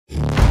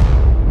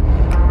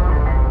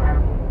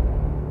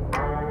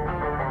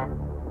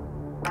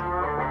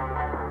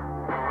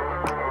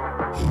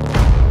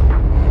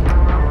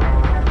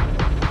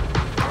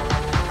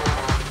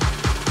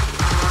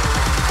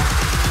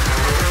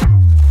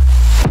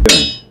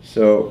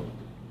So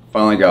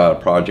finally got a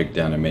project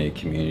done. I made a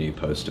community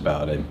post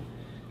about it.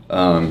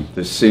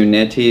 The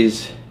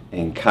suneates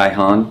and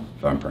kyahan,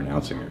 if I'm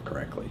pronouncing it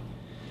correctly.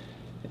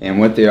 And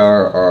what they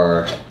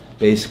are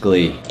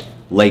basically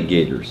leg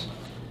gaiters.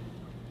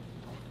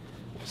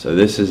 So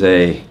this is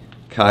a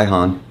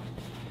kyahan,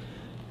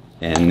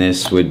 and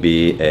this would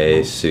be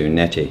a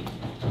suneate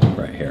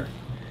right here.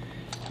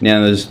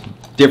 Now there's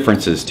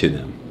differences to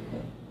them.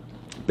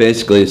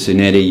 Basically a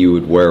suneate you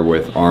would wear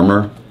with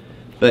armor,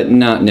 but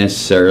not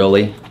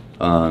necessarily.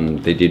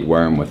 They did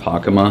wear them with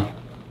hakama,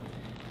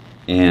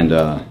 and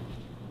the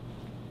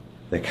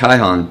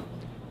kyahan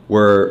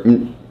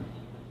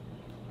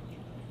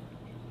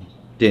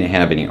didn't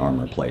have any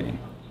armor plating.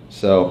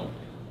 So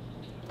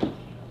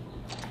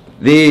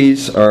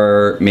these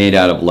are made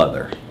out of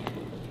leather,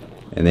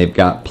 and they've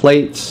got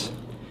plates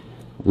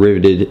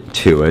riveted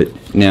to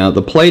it. Now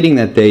the plating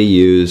that they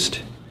used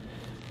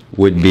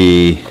would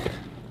be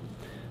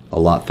a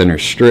lot thinner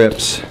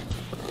strips,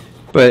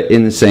 but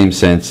in the same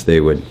sense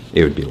it would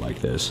be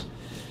like this.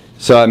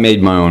 So I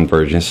made my own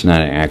version. It's not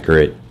an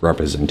accurate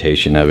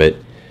representation of it,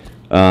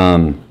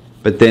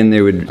 but then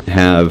they would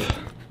have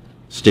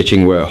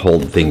stitching where it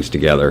hold things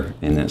together,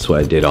 and that's what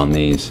I did on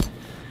these,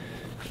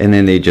 and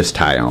then they just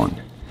tie on.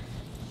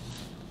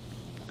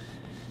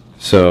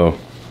 So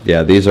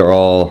yeah, these are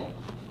all,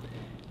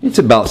 it's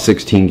about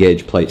 16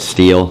 gauge plate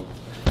steel.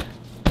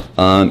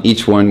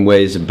 Each one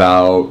weighs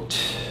about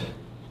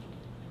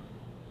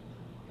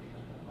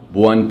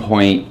 1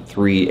 pound,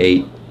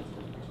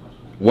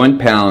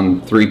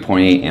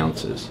 3.8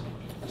 ounces.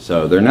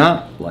 So they're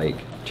not like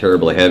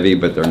terribly heavy,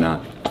 but they're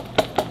not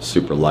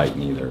super light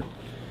neither.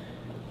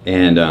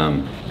 And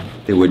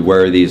they would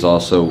wear these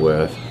also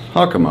with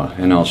hakama,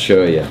 and I'll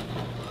show you.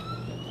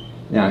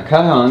 Now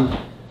kyahan,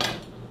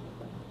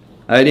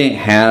 I didn't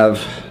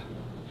have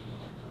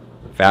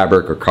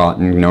fabric or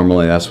cotton.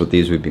 Normally that's what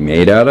these would be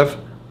made out of.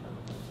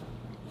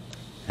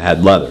 I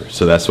had leather,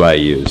 so that's what I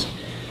used.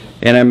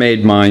 And I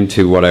made mine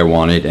to what I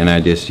wanted, and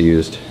I just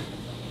used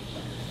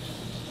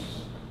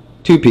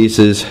 2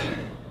 pieces,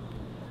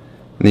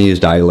 and then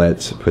used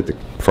eyelets to put the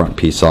front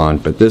piece on.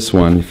 But this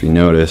one, if you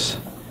notice,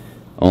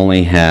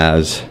 only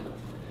has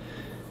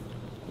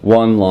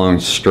one long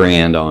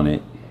strand on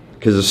it,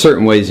 because there's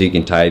certain ways you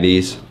can tie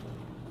these,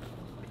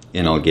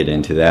 and I'll get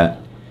into that.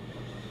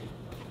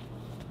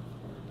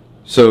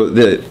 So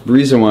the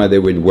reason why they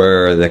would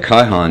wear the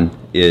kyahan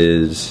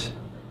is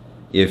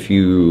if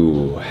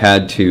you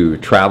had to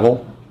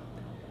travel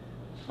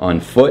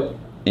on foot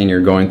and you're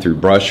going through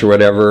brush or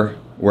whatever,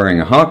 wearing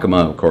a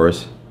hakama, of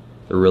course,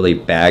 they're really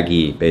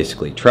baggy,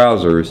 basically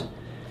trousers.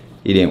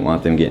 You didn't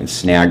want them getting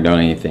snagged on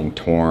anything,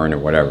 torn or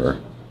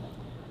whatever.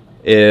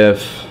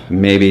 If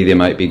maybe they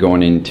might be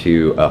going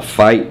into a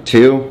fight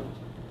too,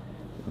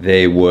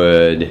 they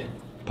would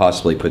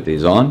possibly put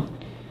these on.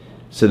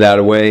 So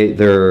that way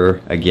their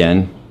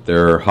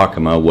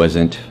hakama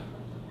wasn't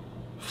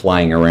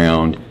flying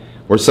around,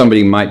 or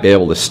somebody might be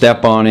able to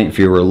step on it if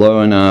you were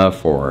low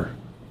enough or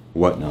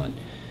whatnot.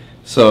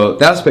 So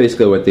that's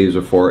basically what these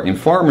are for, and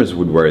farmers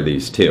would wear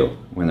these too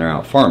when they're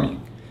out farming.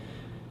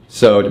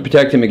 So to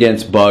protect them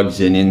against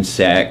bugs and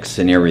insects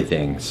and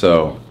everything.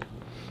 So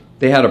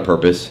they had a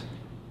purpose.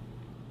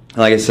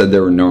 Like I said, they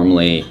were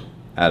normally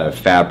out of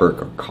fabric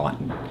or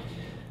cotton.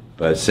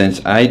 But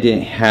since I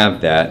didn't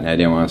have that, and I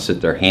didn't want to sit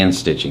there hand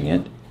stitching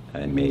it,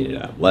 I made it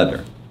out of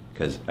leather,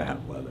 because I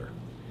have leather.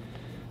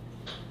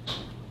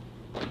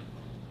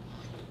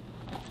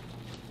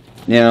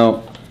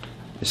 Now,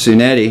 the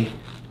suneate,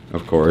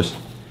 of course,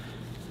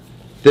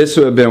 this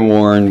would have been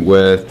worn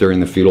with during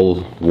the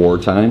feudal war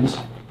times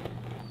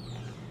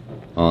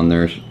on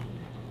their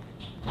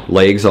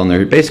legs, on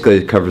their, basically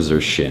it covers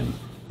their shin.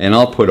 And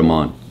I'll put them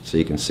on so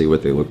you can see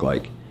what they look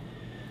like.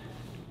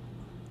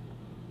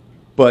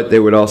 But they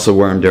would also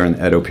wear them during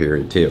the Edo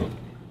period too,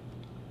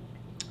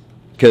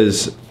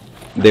 because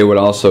they would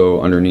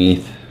also,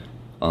 underneath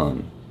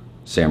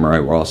samurai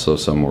were also,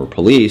 some were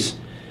police,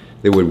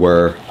 they would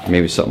wear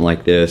maybe something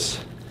like this.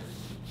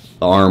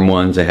 The arm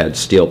ones, they had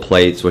steel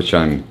plates, which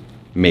I'm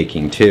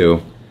making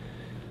too,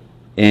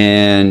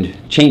 and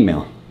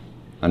chainmail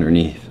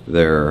underneath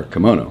their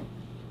kimono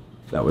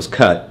that was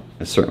cut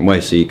a certain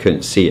way so you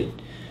couldn't see it.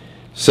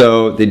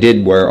 So they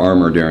did wear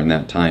armor during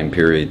that time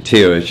period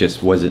too. It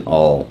just wasn't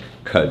all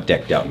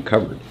decked out and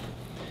covered.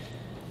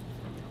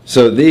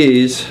 So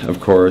these,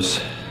 of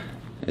course,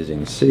 as you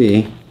can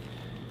see,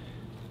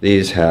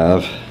 these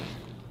have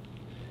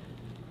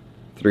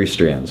 3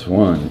 strands,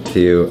 1,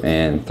 2,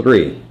 and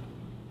 3.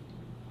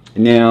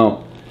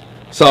 Now,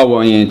 I saw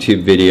one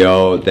YouTube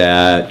video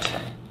that,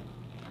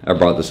 I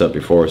brought this up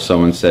before,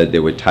 someone said they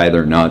would tie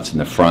their knots in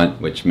the front,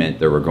 which meant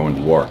they were going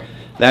to war.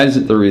 That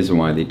isn't the reason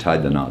why they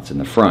tied the knots in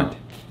the front.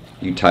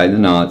 You tie the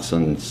knots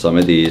on some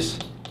of these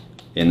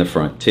in the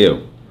front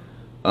too.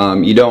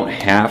 You don't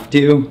have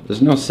to,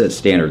 there's no set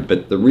standard,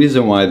 but the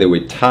reason why they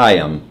would tie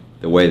them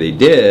the way they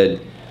did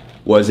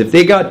was if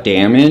they got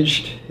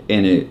damaged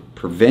and it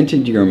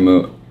prevented your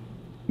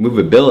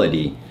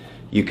movability,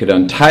 you could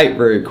untie it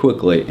very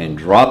quickly and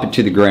drop it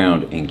to the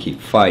ground and keep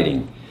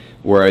fighting.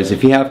 Whereas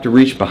if you have to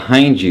reach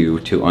behind you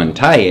to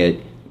untie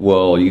it,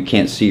 well, you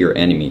can't see your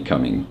enemy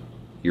coming.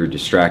 You're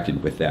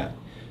distracted with that.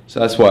 So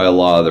that's why a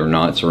lot of their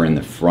knots are in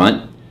the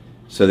front,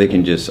 so they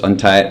can just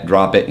untie it,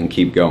 drop it, and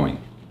keep going.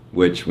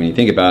 Which, when you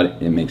think about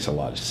it, it makes a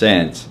lot of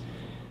sense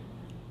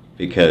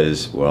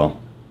because, well,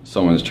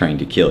 someone's trying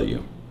to kill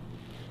you.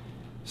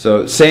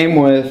 So same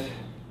with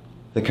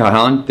the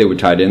kyahan, they would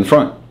tie it in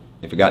front.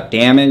 If it got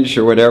damaged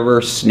or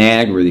whatever,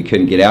 snagged where they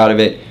couldn't get out of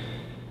it,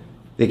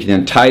 they can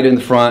then tie it in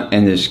the front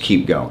and just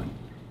keep going.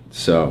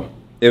 So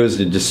it was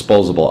a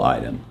disposable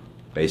item,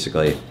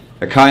 basically.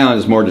 A kyahan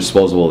is more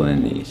disposable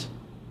than these.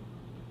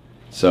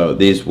 So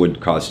these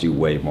would cost you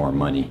way more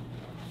money.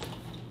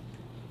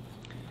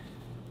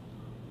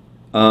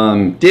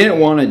 Didn't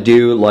want to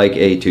do like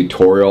a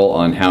tutorial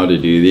on how to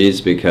do these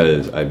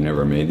because I've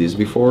never made these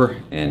before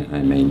and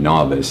I'm a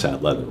novice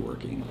at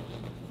leatherworking,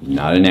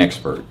 not an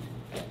expert.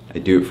 I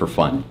do it for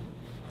fun.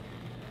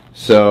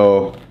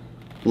 So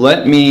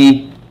let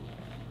me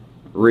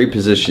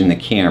reposition the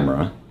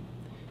camera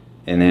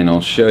and then I'll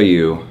show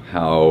you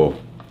how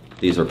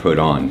these are put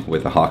on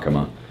with the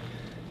hakama.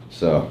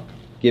 So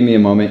give me a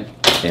moment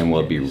and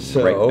we'll be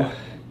right back.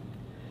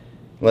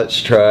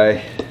 Let's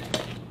try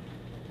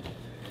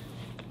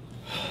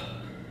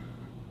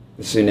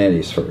the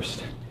suneates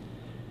first.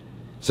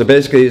 So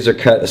basically these are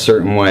cut a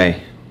certain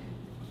way.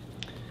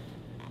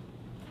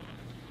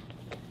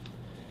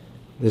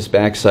 This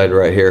backside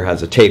right here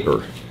has a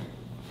taper.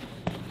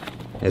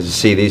 As you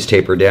see, these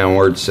taper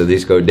downwards, so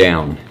these go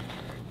down.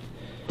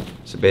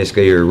 So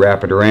basically you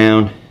wrap it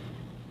around,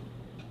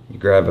 you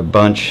grab a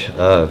bunch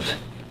of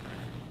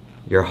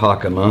your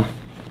hakama,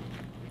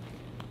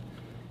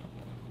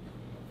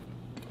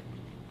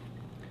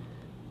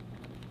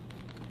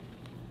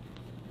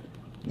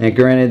 and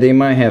granted they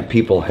might have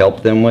people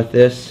help them with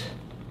this,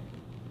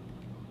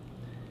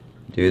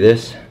 do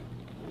this,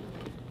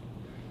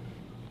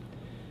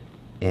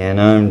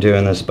 and I'm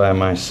doing this by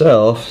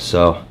myself,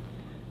 so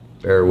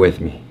bear with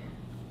me.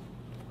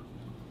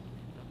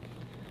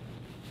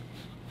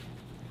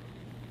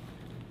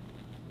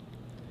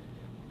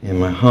 And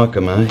my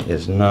hakama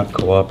is not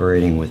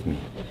cooperating with me.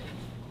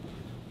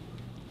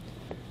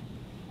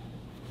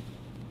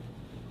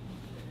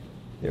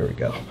 There we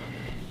go.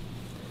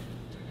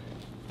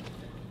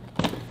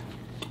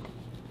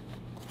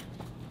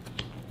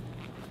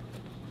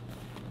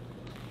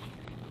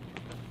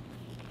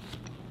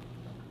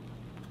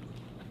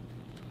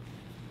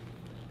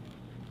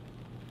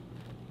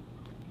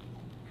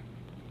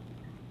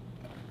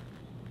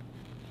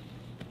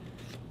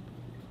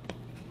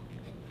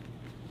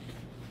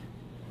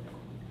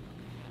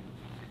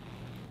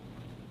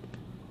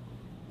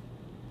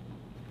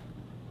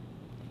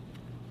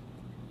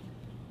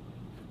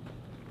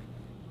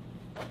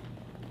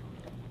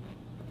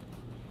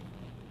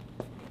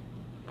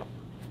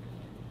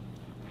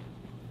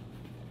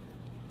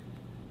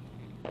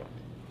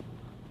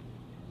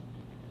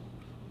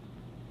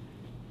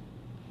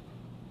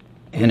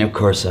 And of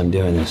course I'm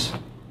doing this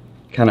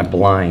kind of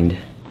blind.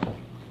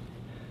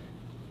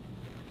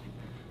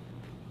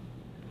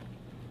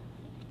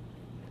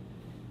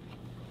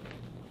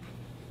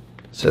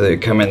 So they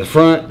come in the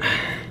front.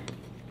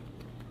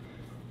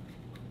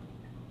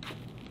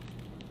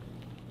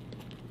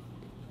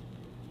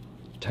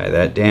 Tie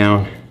that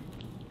down.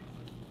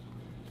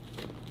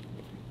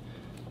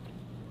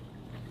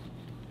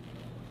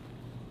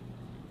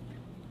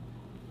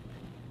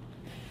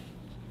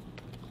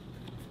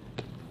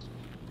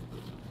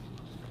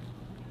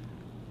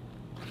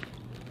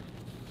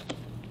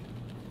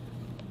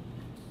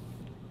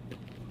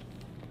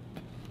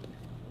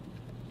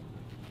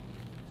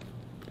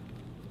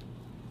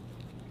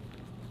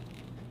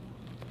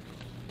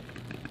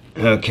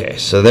 Okay,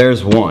 so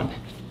there's one.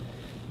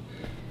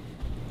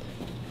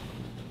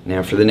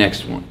 Now for the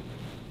next one.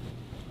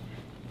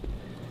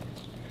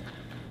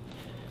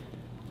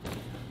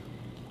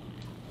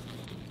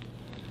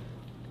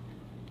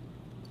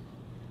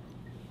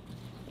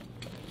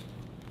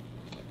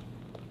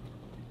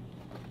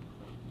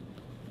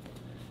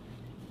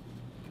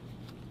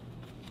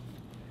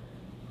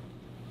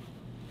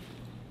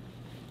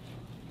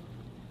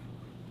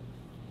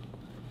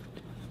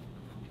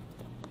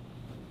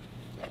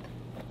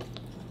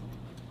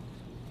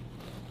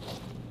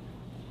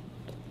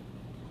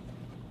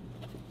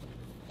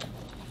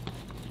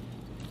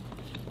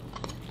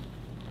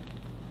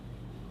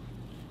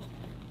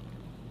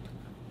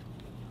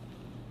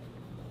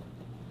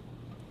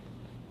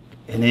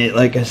 And it,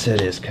 like I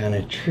said, is kind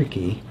of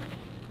tricky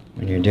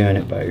when you're doing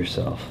it by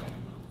yourself.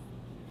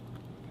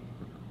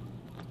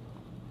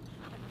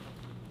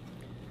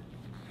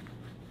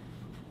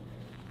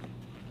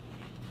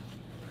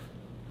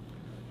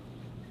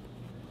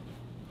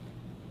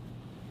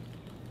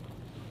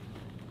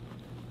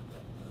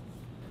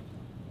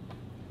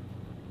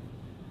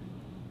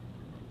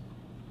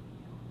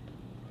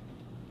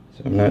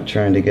 So I'm not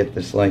trying to get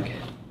this like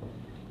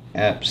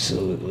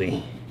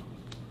absolutely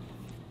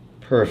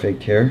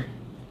perfect here.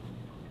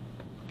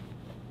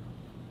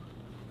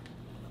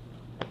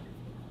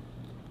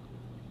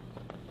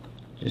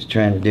 Just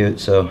trying to do it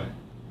so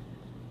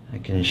I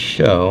can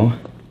show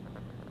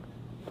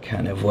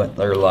kind of what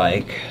they're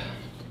like.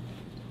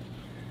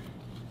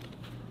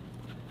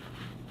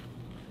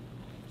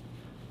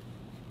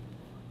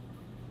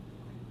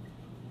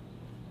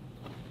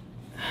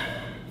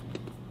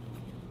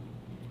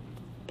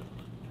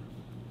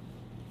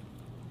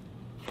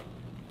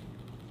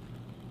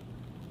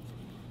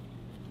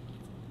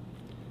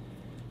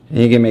 And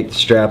you can make the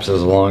straps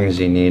as long as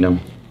you need them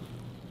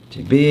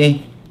to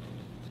be.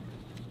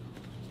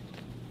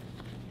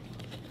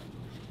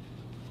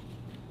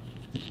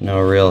 There's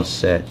no real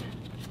set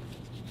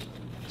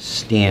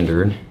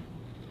standard,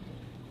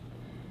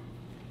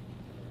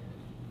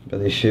 but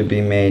they should be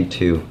made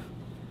to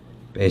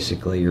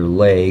basically your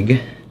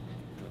leg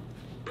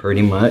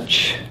pretty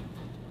much.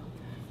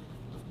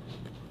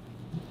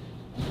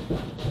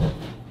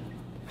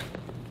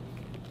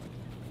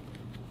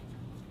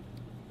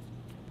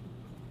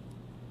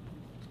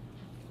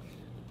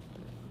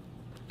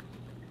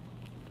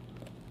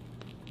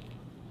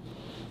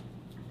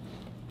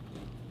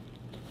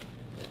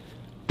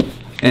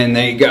 And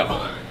there you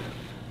go.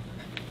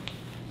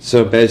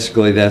 So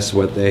basically that's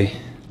what they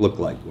look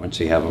like once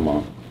you have them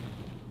on.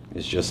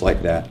 It's just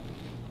like that.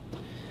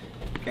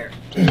 Here.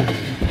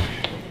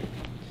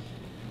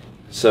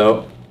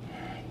 So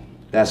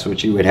that's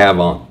what you would have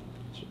on,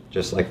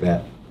 just like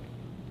that.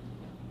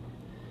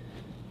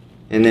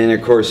 And then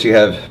of course you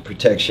have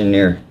protection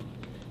near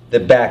the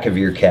back of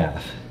your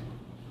calf.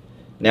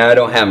 Now I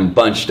don't have them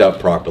bunched up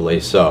properly,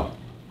 so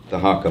the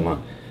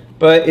hakama.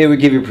 But it would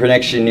give you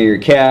protection near your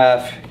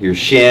calf, your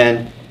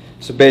shin.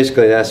 So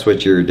basically that's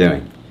what you're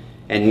doing.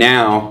 And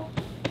now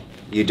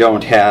you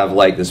don't have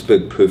like this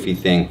big poofy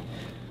thing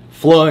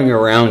flowing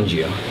around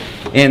you.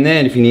 And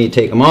then if you need to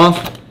take them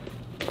off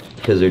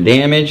because they're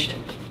damaged,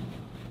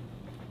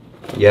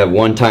 you have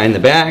one tie in the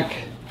back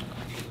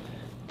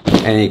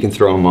and you can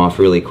throw them off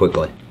really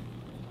quickly.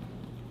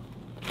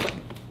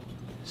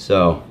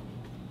 So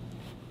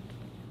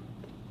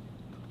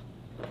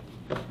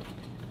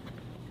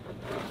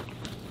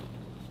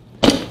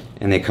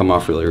and they come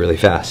off really, really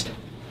fast.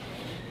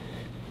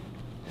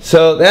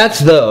 So that's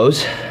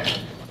those.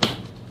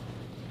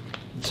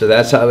 So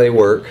that's how they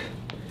work.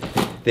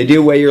 They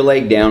do weigh your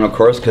leg down, of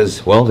course,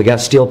 because, well, they got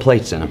steel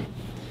plates in them.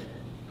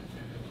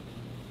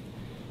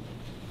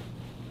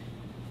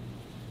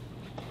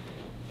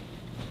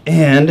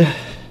 And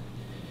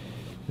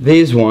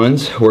these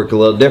ones work a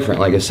little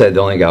different. Like I said, they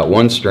only got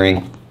one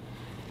string.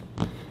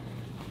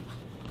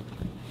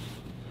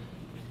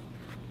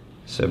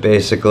 So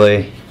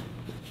basically,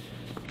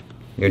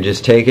 you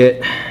just take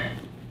it,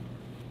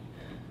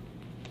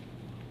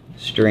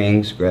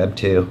 strings, grab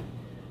two,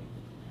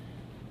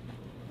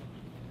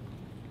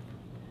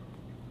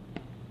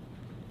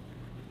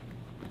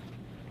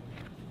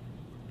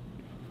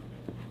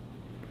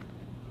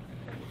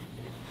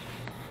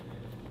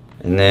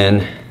 and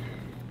then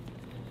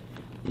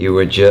you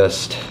would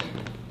just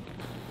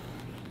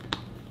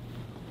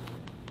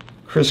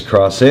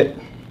crisscross it,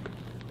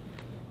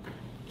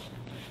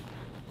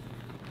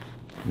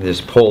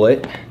 just pull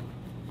it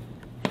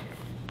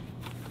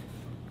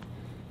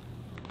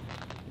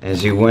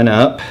as you went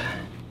up,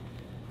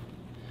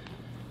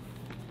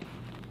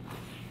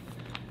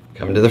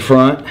 come to the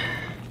front,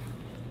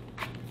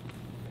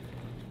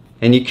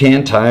 and you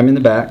can tie them in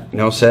the back,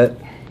 no set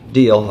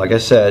deal. Like I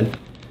said,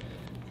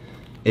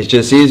 it's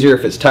just easier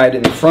if it's tied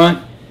in the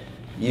front.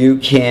 You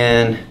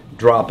can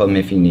drop them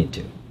if you need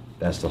to.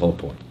 That's the whole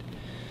point.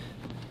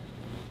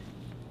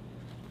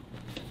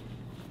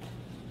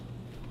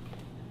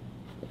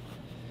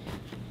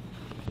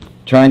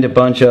 Trying to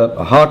bunch up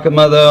a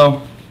hakama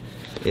though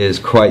is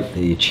quite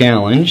the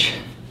challenge,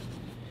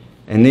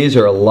 and these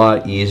are a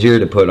lot easier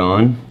to put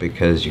on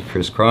because you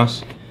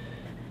crisscross,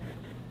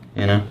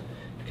 you know,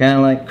 kind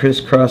of like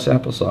crisscross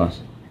applesauce.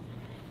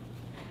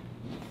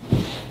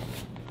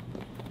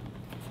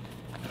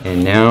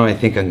 And now I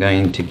think I'm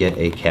going to get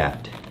a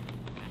cat.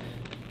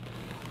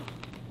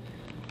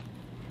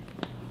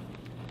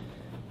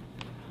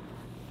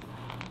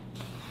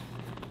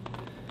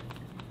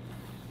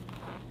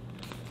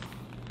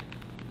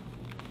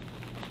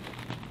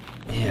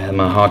 Yeah,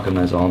 my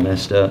hakama is all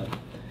messed up.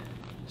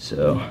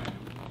 So,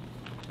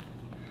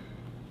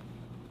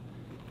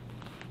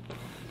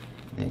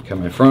 and you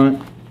come in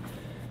front,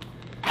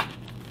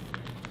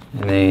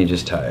 and then you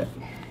just tie it.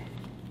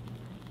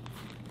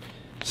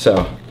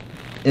 So,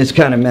 it's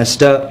kind of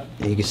messed up.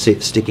 You can see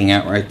it sticking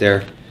out right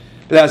there.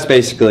 But that's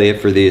basically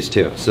it for these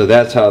two. So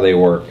that's how they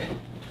work.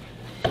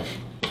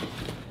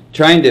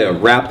 Trying to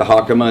wrap the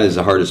hakama is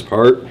the hardest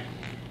part,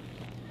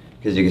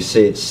 because you can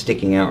see it's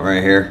sticking out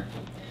right here.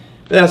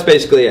 But that's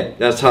basically it.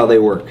 That's how they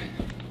work.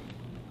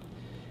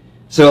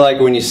 So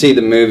like when you see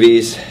the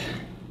movies,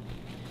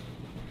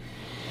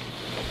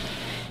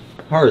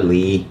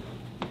 hardly.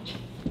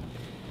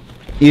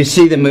 You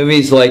see the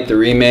movies like the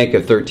remake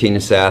of 13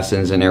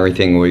 Assassins and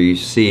everything, where you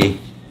see,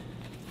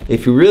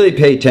 if you really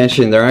pay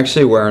attention, they're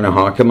actually wearing a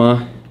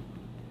hakama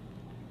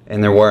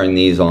and they're wearing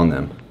these on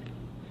them.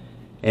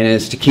 And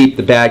it's to keep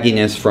the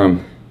bagginess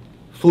from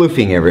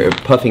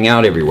puffing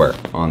out everywhere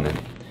on them.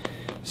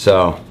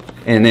 So,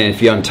 and then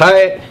if you untie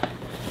it,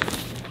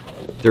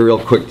 they're real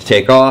quick to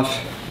take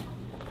off.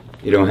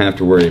 You don't have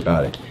to worry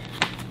about it.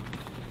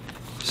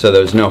 So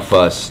there's no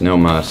fuss, no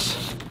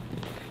muss.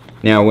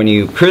 Now when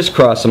you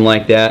crisscross them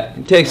like that,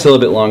 it takes a little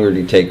bit longer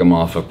to take them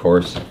off, of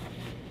course.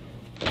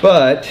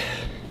 But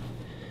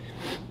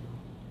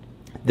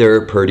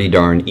they're pretty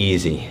darn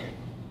easy.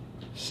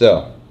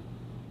 So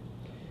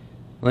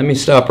let me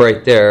stop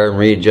right there and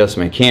readjust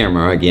my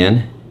camera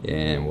again,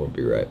 and we'll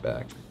be right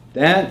back.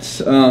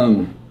 That's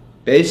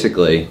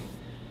basically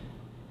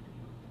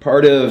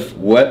part of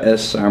what a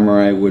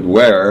samurai would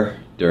wear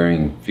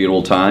during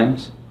feudal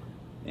times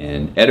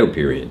and Edo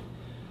period.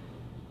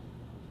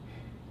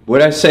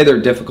 Would I say they're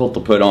difficult to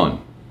put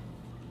on?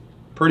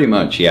 Pretty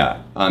much,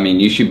 yeah. I mean,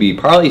 you should be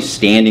probably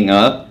standing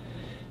up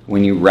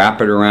when you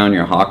wrap it around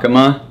your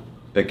hakama,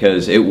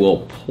 because it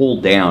will pull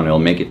down, it'll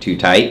make it too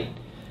tight.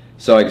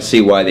 So I can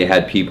see why they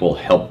had people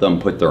help them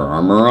put their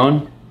armor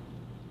on.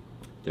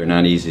 They're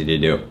not easy to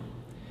do.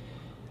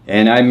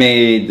 And I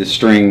made the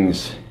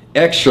strings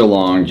extra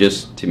long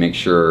just to make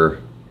sure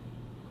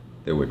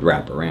they would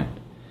wrap around.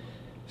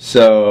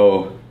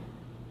 So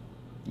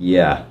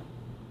yeah,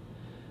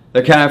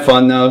 they're kind of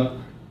fun though.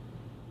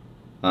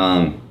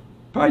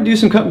 Probably do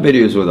some cutting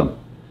videos with them.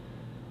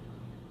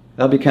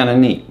 That'll be kind of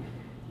neat.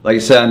 Like I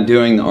said, I'm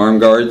doing the arm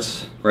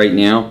guards right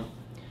now.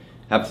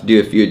 Have to do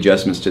a few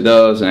adjustments to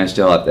those, and I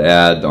still have to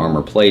add the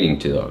armor plating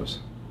to those.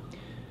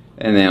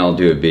 And then I'll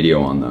do a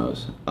video on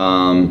those.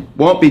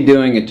 Won't be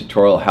doing a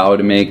tutorial how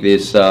to make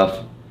this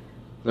stuff.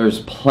 There's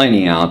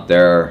plenty out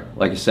there.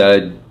 Like I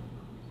said,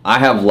 I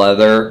have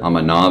leather. I'm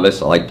a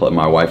novice. I like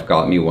my wife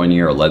got me one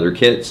year a leather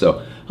kit,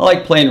 so I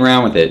like playing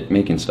around with it,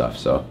 making stuff.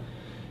 So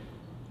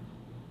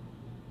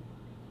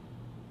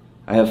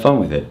I have fun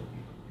with it.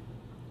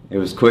 It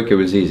was quick, it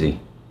was easy.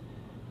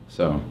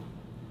 So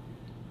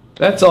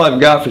that's all I've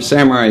got for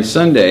Samurai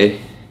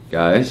Sunday,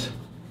 guys.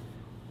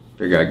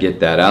 Figure I'd get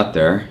that out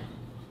there.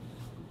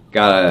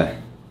 Got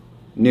a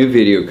new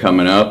video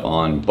coming up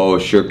on bow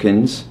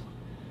shurikens,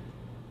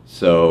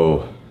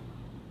 so,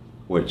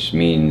 which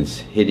means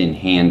hidden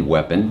hand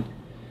weapon.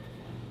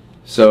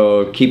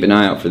 So keep an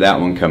eye out for that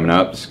one coming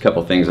up. There's a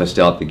couple things I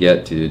still have to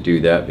get to do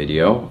that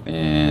video,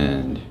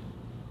 and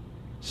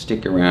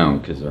stick around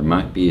because there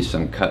might be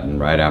some cutting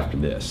right after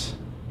this.